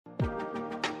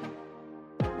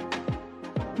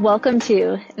Welcome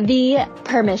to the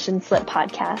Permission Slip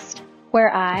podcast,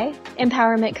 where I,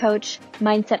 empowerment coach,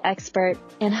 mindset expert,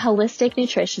 and holistic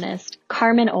nutritionist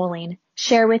Carmen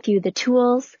share with you the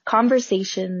tools,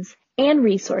 conversations, and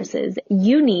resources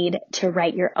you need to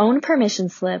write your own permission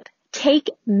slip,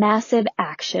 take massive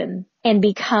action, and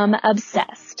become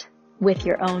obsessed with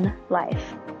your own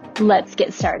life. Let's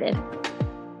get started.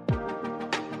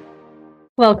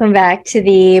 Welcome back to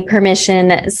the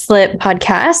Permission Slip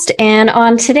podcast. And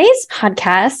on today's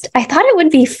podcast, I thought it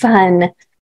would be fun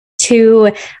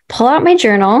to pull out my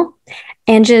journal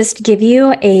and just give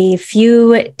you a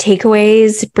few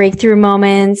takeaways, breakthrough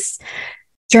moments,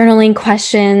 journaling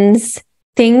questions,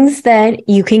 things that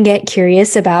you can get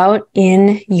curious about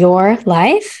in your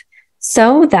life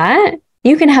so that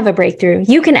you can have a breakthrough.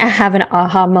 You can have an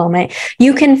aha moment.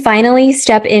 You can finally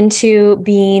step into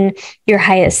being your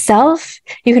highest self.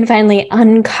 You can finally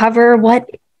uncover what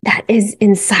that is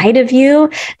inside of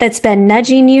you that's been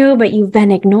nudging you, but you've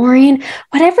been ignoring.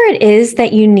 Whatever it is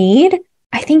that you need,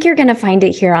 I think you're going to find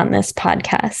it here on this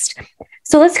podcast.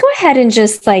 So let's go ahead and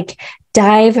just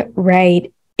dive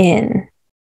right in.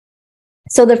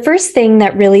 So the first thing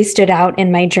that really stood out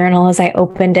in my journal as I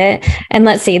opened it, and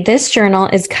let's see, this journal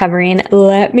is covering,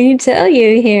 let me tell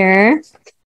you here,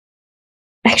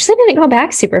 actually didn't go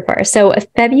back super far. So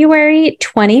February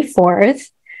 24th,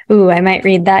 I might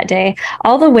read that day,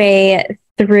 all the way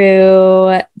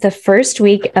through the first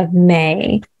week of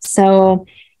May. So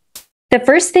the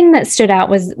first thing that stood out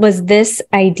was this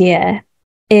idea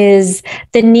is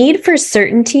the need for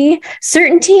certainty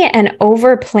and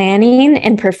over planning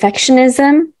and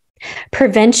perfectionism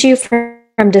prevents you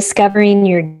from discovering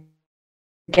your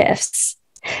gifts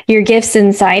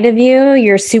inside of you,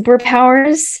 your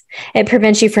superpowers. It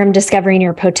prevents you from discovering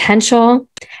your potential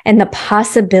and the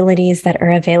possibilities that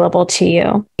are available to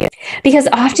you. Because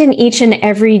often each and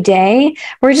every day,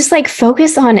 we're just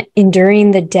focused on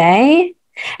enduring the day,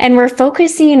 and we're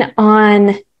focusing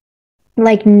on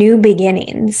new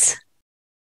beginnings.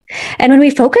 And when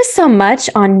we focus so much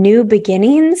on new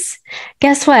beginnings,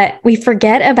 guess what? We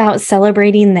forget about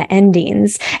celebrating the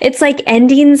endings. It's like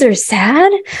endings are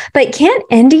sad, but can't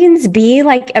endings be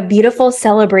a beautiful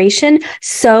celebration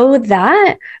so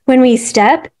that when we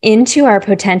step into our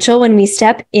potential, when we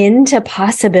step into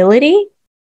possibility,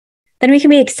 then we can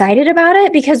be excited about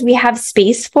it because we have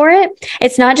space for it.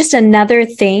 It's not just another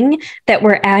thing that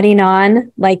we're adding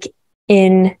on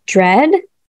in dread.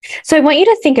 So I want you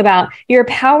to think about your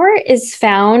power is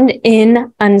found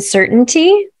in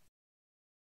uncertainty,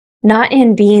 not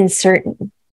in being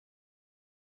certain.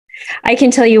 I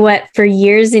can tell you what, for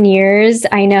years and years,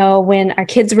 I know when our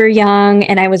kids were young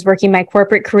and I was working my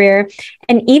corporate career,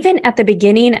 and even at the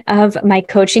beginning of my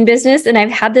coaching business, and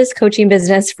I've had this coaching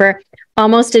business for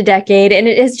almost a decade, and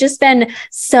it has just been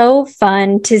so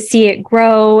fun to see it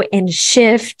grow and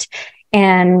shift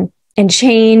and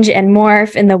change and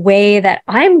morph in the way that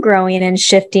I'm growing and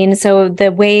shifting. So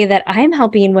the way that I'm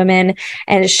helping women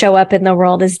and show up in the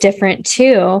world is different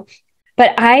too.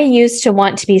 But I used to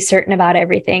want to be certain about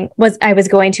everything. I was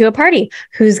going to a party.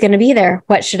 Who's going to be there?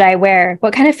 What should I wear?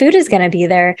 What kind of food is going to be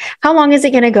there? How long is it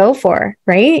going to go for?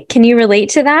 Right? Can you relate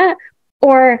to that?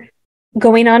 Or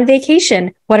going on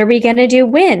vacation. What are we going to do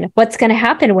when? What's going to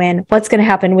happen when? What's going to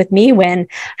happen with me when?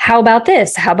 How about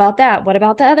this? How about that? What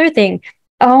about the other thing?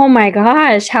 Oh my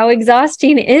gosh, how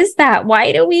exhausting is that?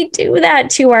 Why do we do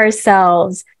that to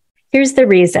ourselves? Here's the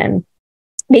reason.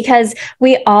 Because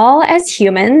we all, as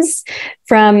humans,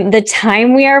 from the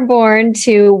time we are born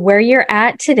to where you're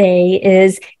at today,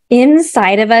 is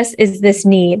inside of us is this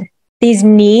need. These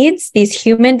needs, these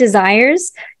human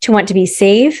desires to want to be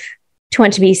safe, to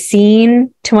want to be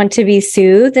seen, to want to be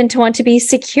soothed, and to want to be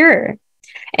secure.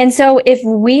 And so if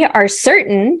we are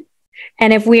certain,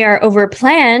 and if we are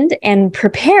overplanned and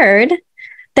prepared,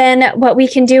 then what we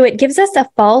can do, it gives us a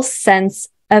false sense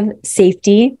of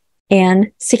safety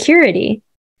and security.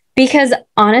 Because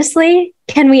honestly,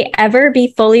 can we ever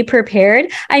be fully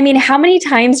prepared? I mean, how many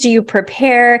times do you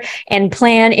prepare and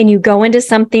plan and you go into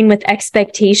something with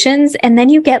expectations and then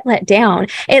you get let down?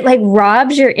 It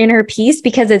robs your inner peace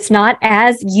because it's not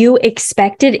as you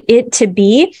expected it to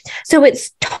be. So it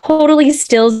totally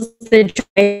steals the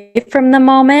joy from the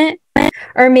moment.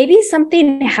 Or maybe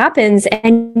something happens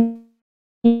and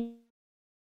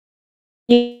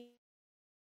you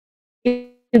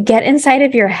get inside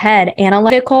of your head,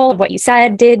 analytical of what you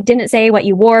said, didn't say, what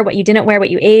you wore, what you didn't wear, what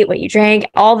you ate, what you drank,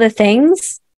 all the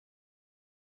things.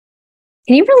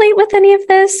 Can you relate with any of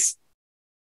this?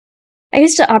 I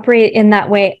used to operate in that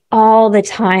way all the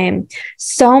time.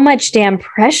 So much damn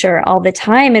pressure all the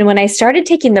time. And when I started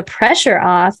taking the pressure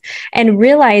off and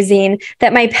realizing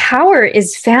that my power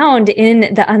is found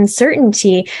in the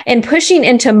uncertainty and pushing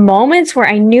into moments where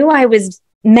I knew I was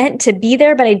meant to be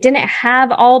there, but I didn't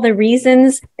have all the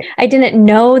reasons. I didn't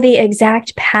know the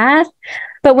exact path.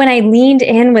 But when I leaned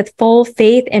in with full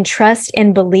faith and trust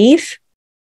and belief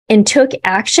and took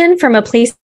action from a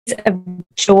place of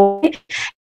joy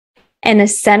and a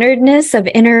centeredness of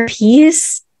inner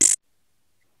peace,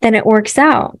 then it works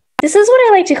out. This is what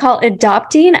I like to call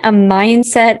adopting a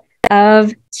mindset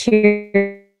of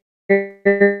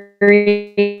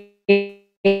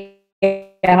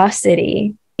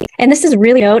curiosity. And this is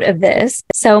really a note of this.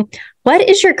 So what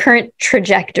is your current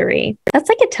trajectory? That's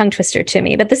like a tongue twister to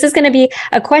me, but this is going to be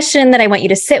a question that I want you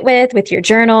to sit with your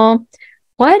journal.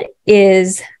 What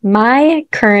is my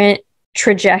current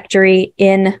trajectory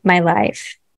in my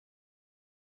life?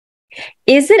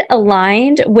 Is it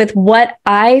aligned with what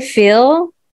I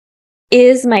feel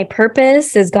is my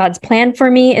purpose, is God's plan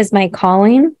for me, is my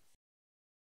calling?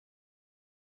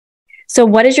 So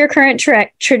what is your current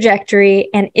trajectory,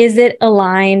 and is it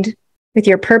aligned with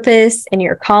your purpose and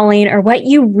your calling, or what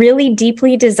you really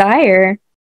deeply desire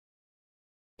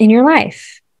in your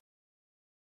life?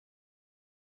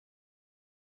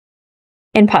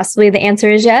 And possibly the answer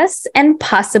is yes, and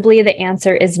possibly the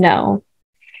answer is no.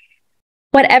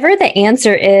 Whatever the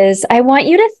answer is, I want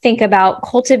you to think about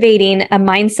cultivating a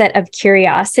mindset of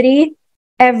curiosity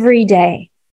every day.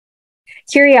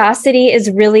 Curiosity is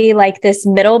really like this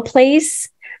middle place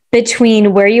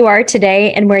between where you are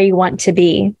today and where you want to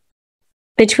be,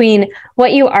 between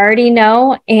what you already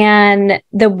know and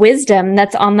the wisdom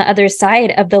that's on the other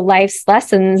side of the life's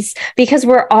lessons, because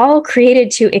we're all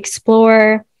created to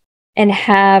explore and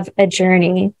have a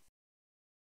journey.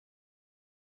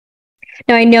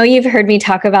 Now, I know you've heard me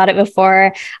talk about it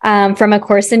before from A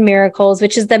Course in Miracles,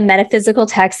 which is the metaphysical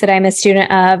text that I'm a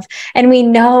student of. And we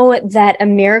know that a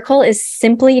miracle is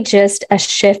simply just a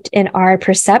shift in our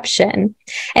perception.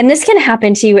 And this can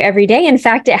happen to you every day. In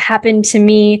fact, it happened to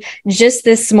me just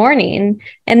this morning.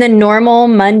 In the normal,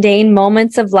 mundane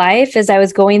moments of life, as I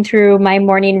was going through my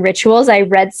morning rituals, I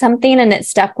read something and it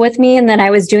stuck with me. And then I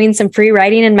was doing some free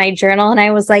writing in my journal and I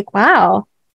was like, wow.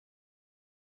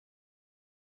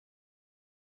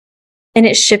 And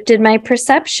it shifted my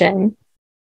perception.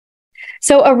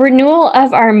 So a renewal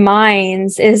of our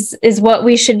minds is what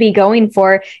we should be going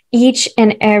for each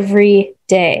and every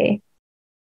day.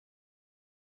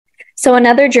 So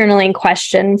another journaling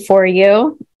question for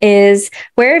you is,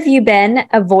 where have you been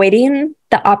avoiding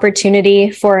the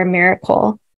opportunity for a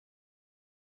miracle?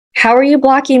 How are you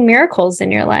blocking miracles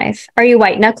in your life? Are you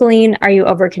white knuckling? Are you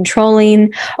over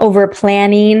controlling, over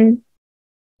planning,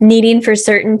 needing for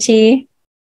certainty?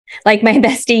 Like my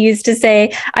bestie used to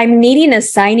say, I'm needing a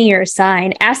signier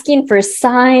sign, asking for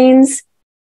signs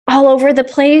all over the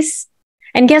place.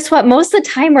 And guess what? Most of the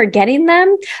time we're getting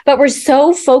them, but we're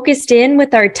so focused in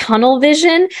with our tunnel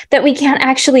vision that we can't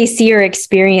actually see or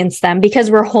experience them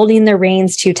because we're holding the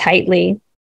reins too tightly.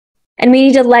 And we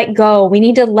need to let go. We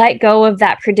need to let go of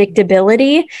that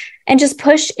predictability and just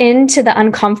push into the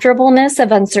uncomfortableness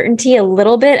of uncertainty, a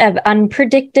little bit of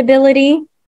unpredictability.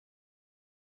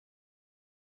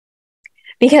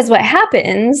 Because what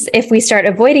happens if we start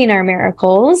avoiding our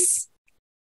miracles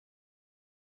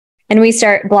and we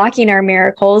start blocking our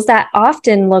miracles, that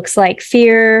often looks like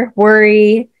fear,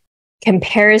 worry,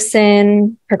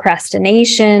 comparison,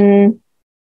 procrastination,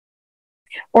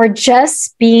 or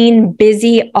just being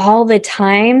busy all the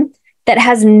time that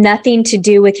has nothing to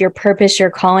do with your purpose, your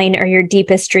calling, or your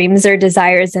deepest dreams or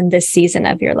desires in this season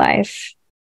of your life.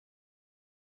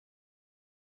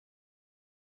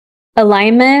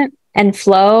 Alignment and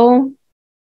flow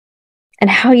and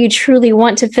how you truly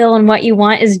want to feel and what you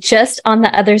want is just on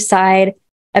the other side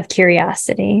of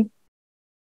curiosity.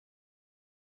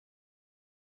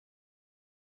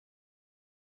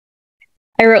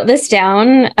 I wrote this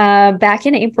down back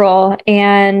in April,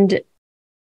 and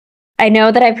I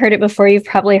know that I've heard it before. You've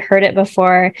probably heard it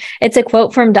before. It's a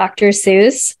quote from Dr.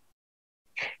 Seuss.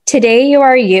 Today you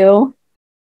are you.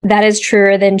 That is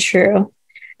truer than true.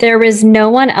 There is no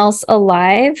one else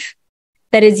alive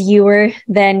that is youer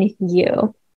than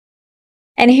you.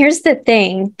 And here's the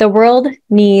thing, the world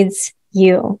needs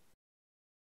you.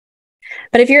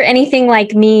 But if you're anything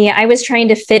like me, I was trying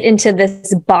to fit into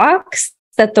this box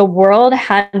that the world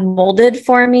had molded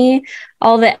for me,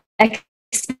 all the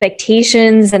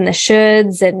expectations and the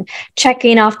shoulds and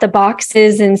checking off the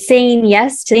boxes and saying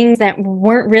yes to things that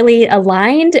weren't really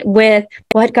aligned with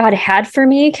what God had for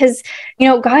me. Because,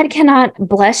 God cannot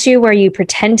bless you where you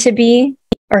pretend to be.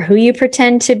 or who you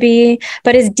pretend to be,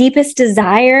 but his deepest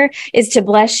desire is to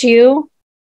bless you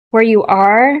where you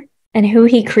are and who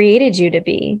he created you to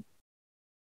be.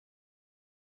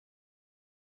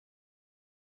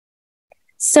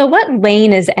 So what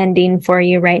lane is ending for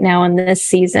you right now in this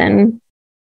season?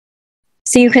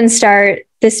 So you can start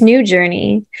this new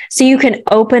journey. So you can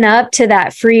open up to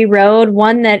that free road,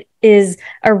 one that is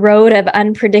a road of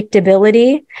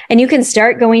unpredictability. And you can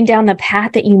start going down the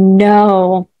path that you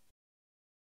know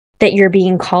that you're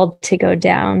being called to go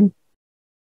down.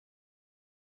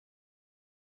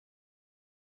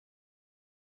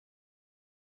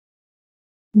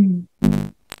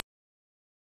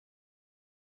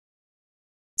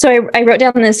 So I wrote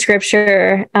down this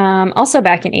scripture also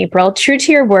back in April. True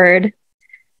to your word,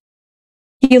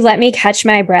 you let me catch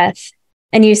my breath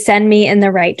and you send me in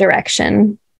the right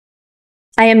direction.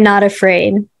 I am not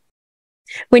afraid.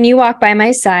 When you walk by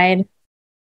my side,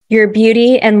 your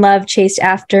beauty and love chased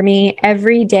after me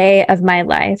every day of my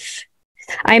life.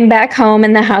 I'm back home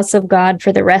in the house of God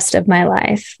for the rest of my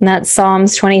life. And that's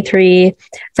Psalms 23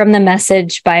 from the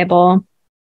Message Bible.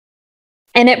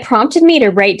 And it prompted me to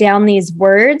write down these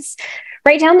words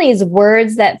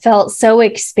that felt so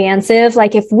expansive.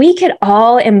 Like if we could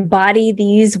all embody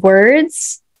these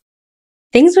words,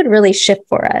 things would really shift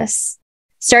for us,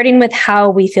 starting with how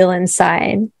we feel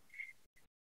inside.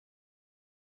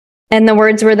 And the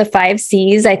words were the 5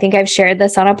 C's. I think I've shared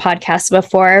this on a podcast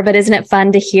before, but isn't it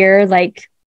fun to hear like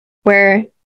where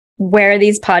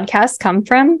these podcasts come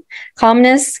from?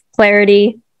 Calmness,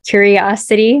 clarity,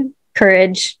 curiosity,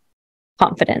 courage,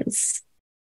 confidence.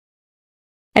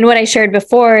 And what I shared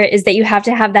before is that you have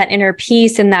to have that inner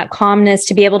peace and that calmness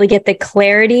to be able to get the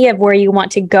clarity of where you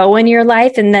want to go in your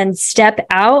life, and then step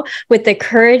out with the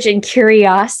courage and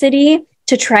curiosity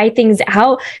to try things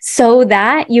out so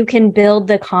that you can build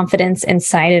the confidence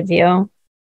inside of you.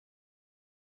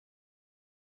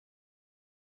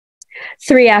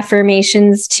 3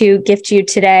 affirmations to gift you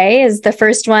today is the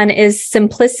first one is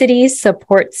simplicity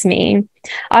supports me.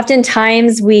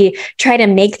 Oftentimes we try to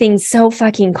make things so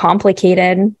fucking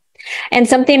complicated. And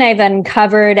something I've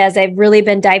uncovered as I've really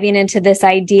been diving into this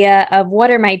idea of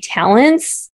what are my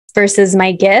talents versus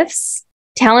my gifts.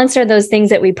 Talents are those things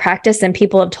that we practice and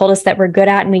people have told us that we're good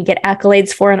at and we get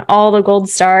accolades for and all the gold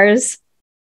stars.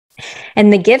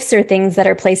 And the gifts are things that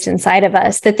are placed inside of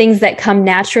us, the things that come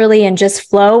naturally and just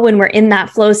flow when we're in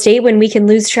that flow state, when we can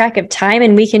lose track of time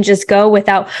and we can just go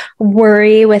without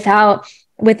worry, without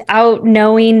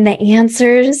knowing the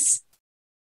answers.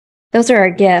 Those are our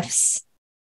gifts.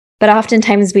 But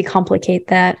oftentimes we complicate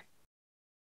that.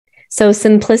 So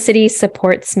simplicity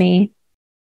supports me.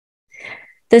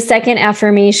 The second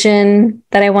affirmation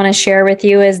that I want to share with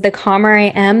you is the calmer I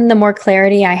am, the more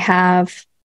clarity I have.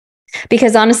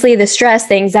 Because honestly, the stress,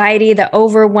 the anxiety, the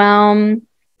overwhelm,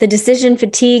 the decision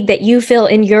fatigue that you feel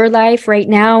in your life right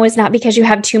now is not because you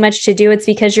have too much to do. It's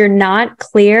because you're not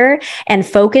clear and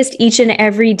focused each and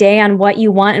every day on what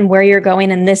you want and where you're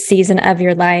going in this season of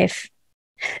your life.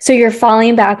 So you're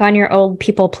falling back on your old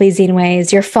people-pleasing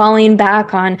ways. You're falling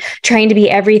back on trying to be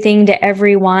everything to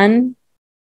everyone.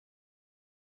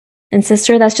 And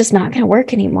sister, that's just not going to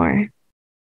work anymore.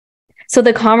 So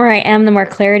the calmer I am, the more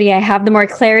clarity I have. The more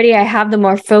clarity I have, the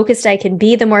more focused I can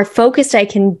be. The more focused I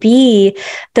can be,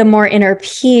 the more inner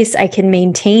peace I can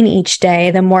maintain each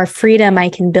day, the more freedom I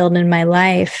can build in my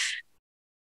life.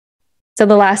 So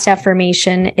the last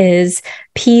affirmation is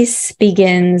peace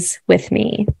begins with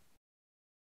me.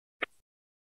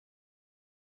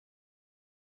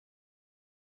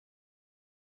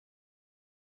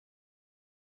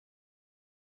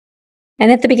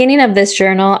 And at the beginning of this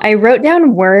journal, I wrote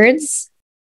down words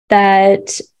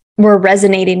that were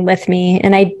resonating with me.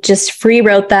 And I just free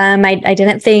wrote them. I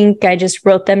didn't think, I just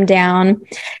wrote them down.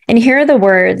 And here are the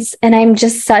words. And I'm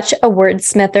just such a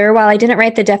wordsmither. While I didn't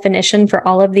write the definition for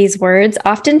all of these words,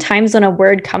 oftentimes when a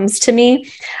word comes to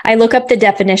me, I look up the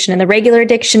definition in the regular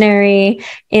dictionary,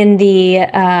 in the,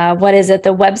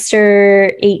 the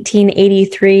Webster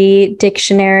 1883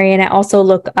 dictionary. And I also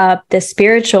look up the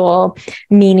spiritual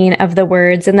meaning of the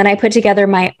words. And then I put together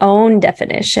my own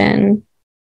definition.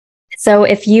 So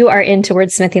if you are into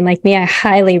wordsmithing like me, I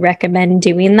highly recommend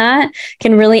doing that.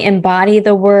 Can really embody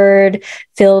the word,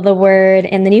 feel the word,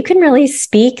 and then you can really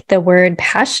speak the word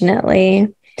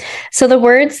passionately. So the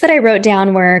words that I wrote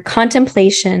down were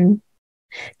contemplation,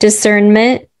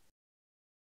 discernment,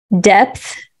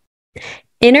 depth,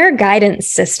 inner guidance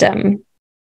system,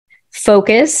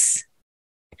 focus,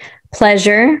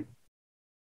 pleasure,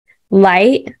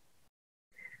 light,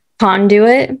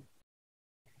 conduit,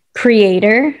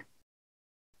 creator,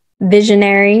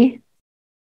 visionary,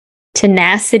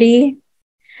 tenacity,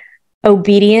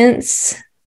 obedience,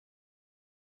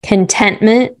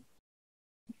 contentment,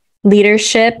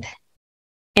 leadership,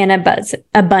 and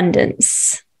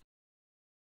abundance.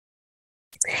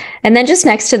 And then just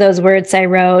next to those words I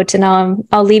wrote, and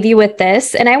I'll leave you with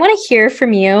this. And I want to hear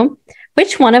from you,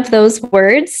 which one of those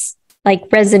words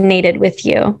resonated with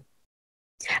you?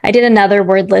 I did another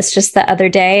word list just the other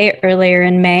day, earlier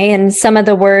in May, and some of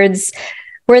the words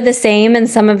were the same and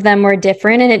some of them were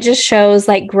different. And it just shows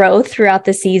growth throughout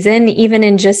the season, even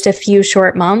in just a few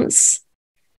short months.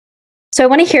 So I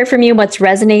want to hear from you what's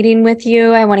resonating with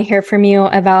you. I want to hear from you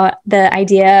about the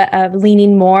idea of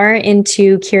leaning more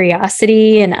into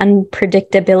curiosity and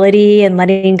unpredictability and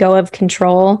letting go of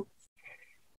control.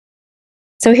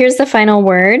 So here's the final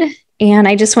word. And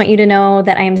I just want you to know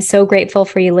that I am so grateful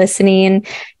for you listening.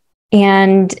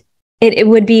 And it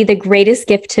would be the greatest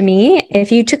gift to me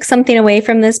if you took something away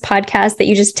from this podcast, that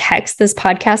you just text this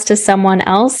podcast to someone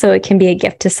else so it can be a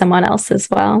gift to someone else as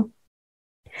well.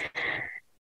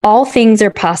 All things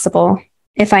are possible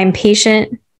if I'm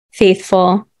patient,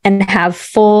 faithful, and have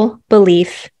full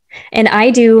belief. And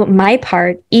I do my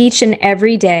part each and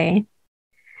every day,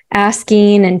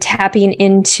 asking and tapping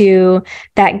into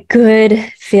that good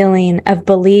feeling of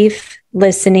belief,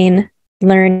 listening,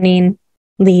 learning,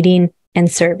 leading,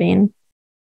 and serving.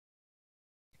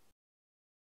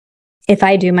 If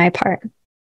I do my part.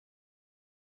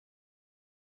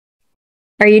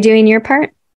 Are you doing your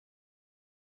part?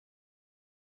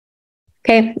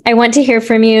 Okay, I want to hear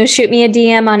from you. Shoot me a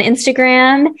DM on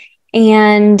Instagram.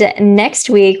 And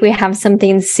next week, we have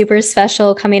something super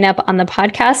special coming up on the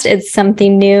podcast. It's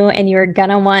something new, and you're going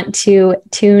to want to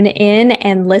tune in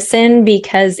and listen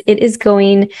because it is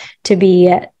going to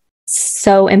be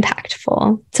so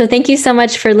impactful. So thank you so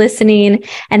much for listening,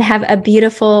 and have a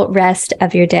beautiful rest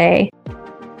of your day.